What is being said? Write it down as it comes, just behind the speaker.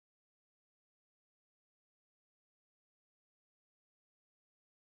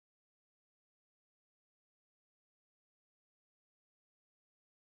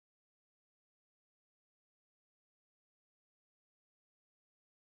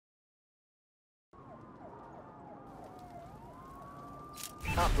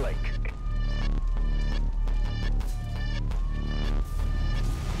Uplink.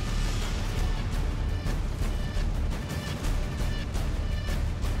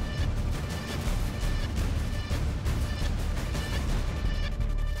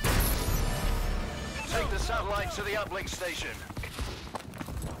 Take the satellite to the uplink station.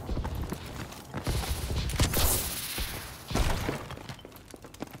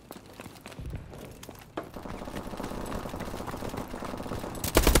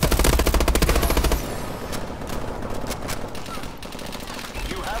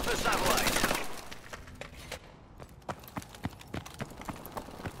 You have the satellite.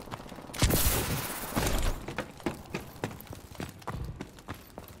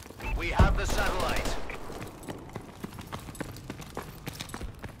 We have the satellite.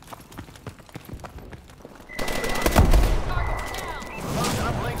 Remote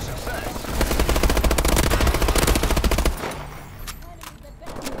uplink success.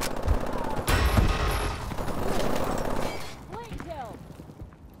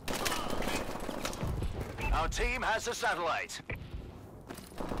 Our team has the satellite.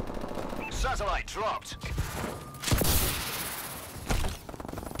 Satellite dropped.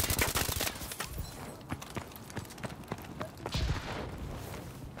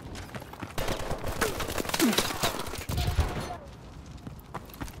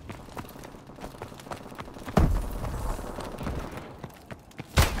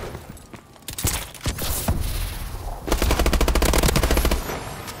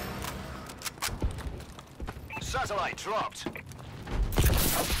 Satellite dropped.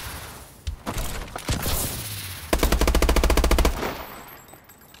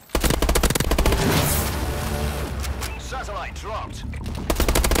 Satellite dropped.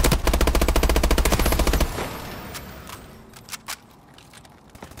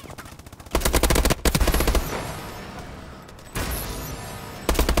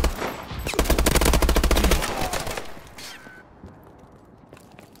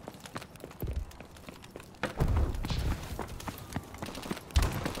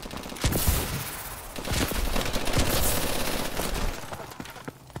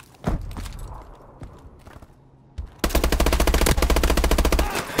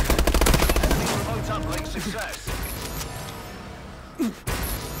 Uplink success.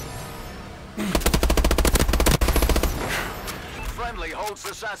 Friendly holds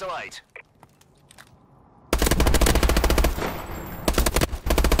the satellite.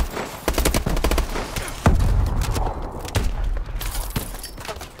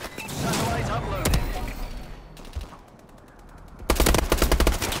 Satellite uploaded.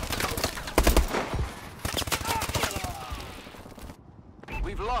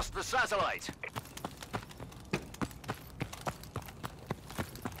 We've lost the satellite.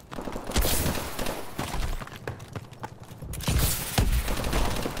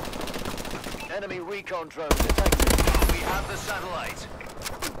 Enemy recon drone detected. We have the satellite.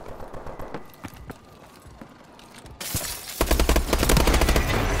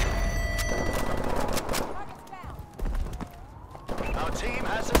 Our team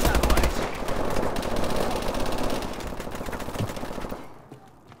has the satellite.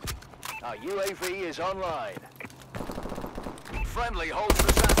 Our UAV is online. Friendly holds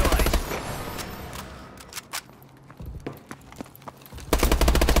the satellite.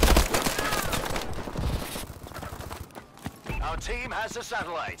 Our team has the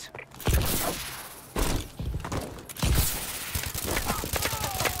satellite.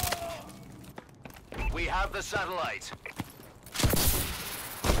 We have the satellite.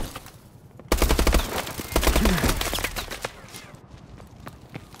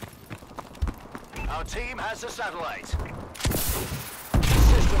 Our team has the satellite.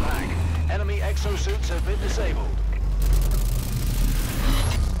 System hack. Enemy exosuits have been disabled.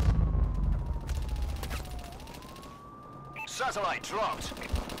 Satellite dropped.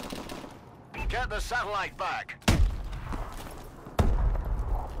 Get the satellite back.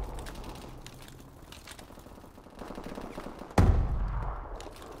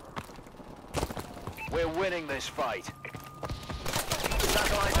 We're winning this fight.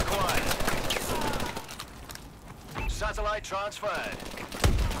 Satellite acquired. Satellite transferred.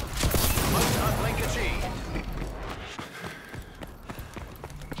 Remote uplink achieved.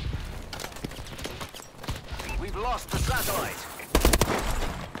 We've lost the satellite.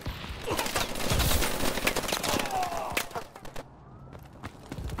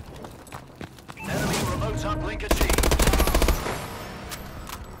 Enemy remote uplink achieved.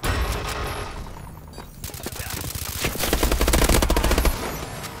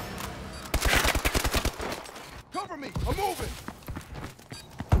 Cover me! I'm moving!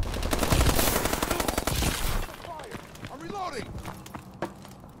 Fire! I'm reloading!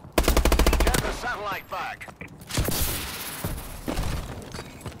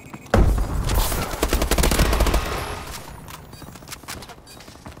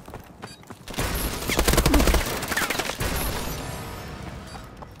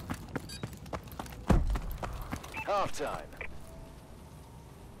 halftime.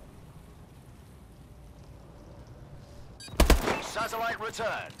 Satellite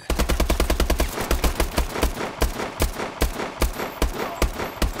returned.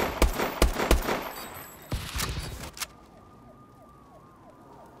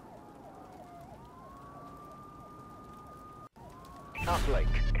 Uplink.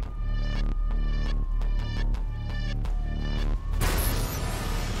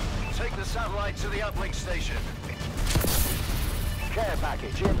 Take the satellite to the uplink station. Care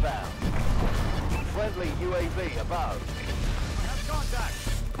package inbound. Friendly UAV above. Have contact.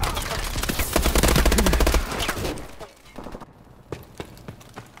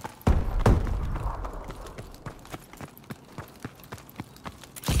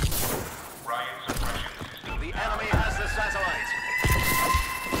 The enemy has the satellite.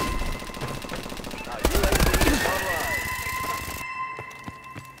 Our UAV is online.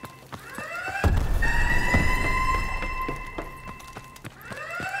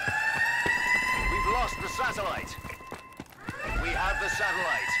 We've lost the satellite. We have the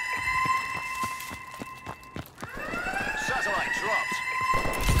satellite. Satellite dropped.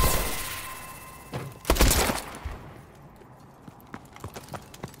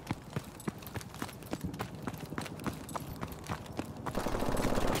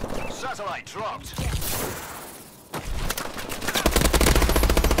 Satellite dropped.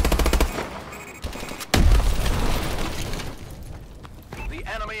 The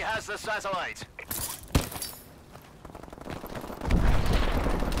enemy has the satellite.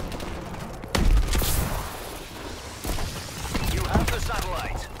 You have the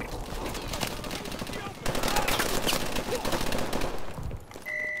satellite.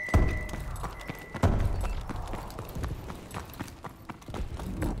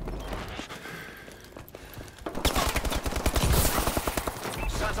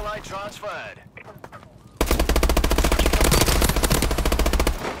 Satellite transferred.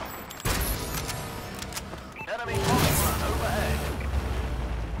 Enemy bombing run overhead.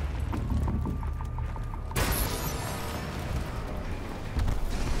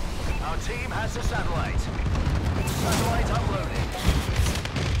 Our team has the satellite. Satellite uploading.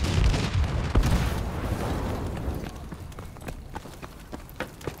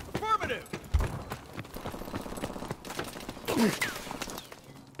 Affirmative!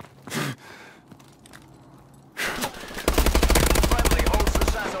 Friendly holds the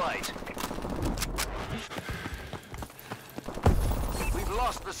satellite. We've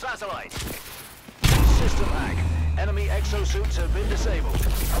lost the satellite. System hack. Enemy exosuits have been disabled.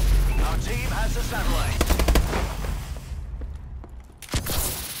 Our team has the satellite.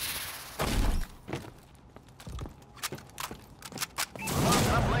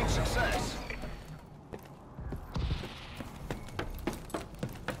 Uplink success.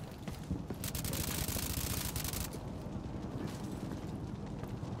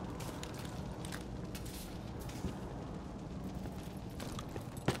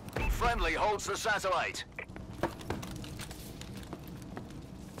 Friendly holds the satellite.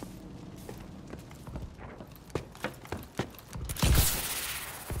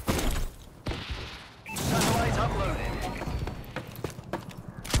 Satellite uploaded.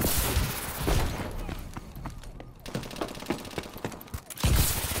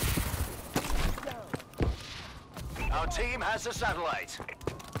 Our team has the satellite.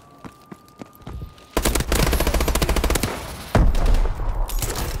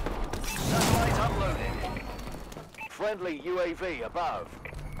 Satellite uploaded. Friendly UAV above.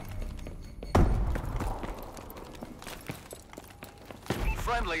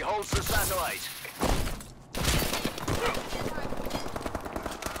 Friendly holds the satellite.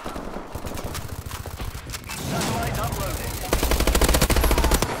 Satellite uploaded.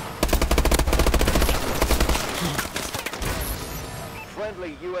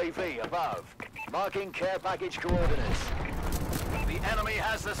 Friendly UAV above. Marking care package coordinates. The enemy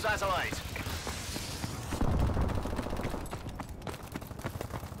has the satellite.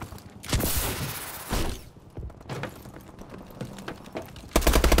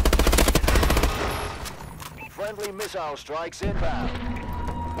 Friendly missile strikes inbound.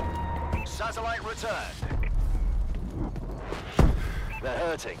 Satellite returned. They're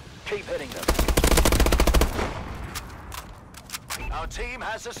hurting. Keep hitting them. Our team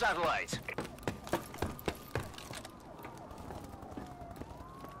has the satellite.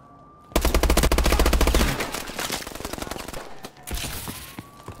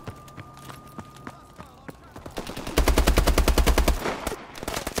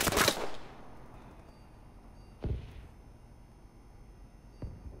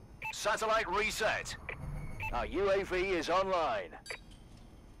 Satellite reset. Our UAV is online.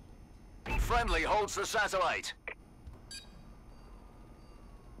 Friendly holds the satellite.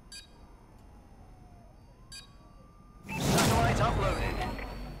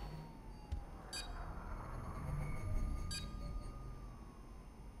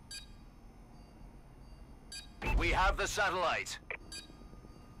 We have the satellite.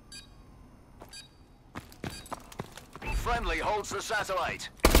 Friendly holds the satellite.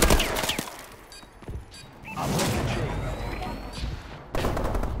 Uplink achieved.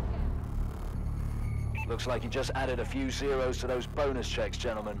 Looks like you just added a few zeros to those bonus checks,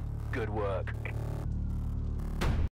 gentlemen. Good work.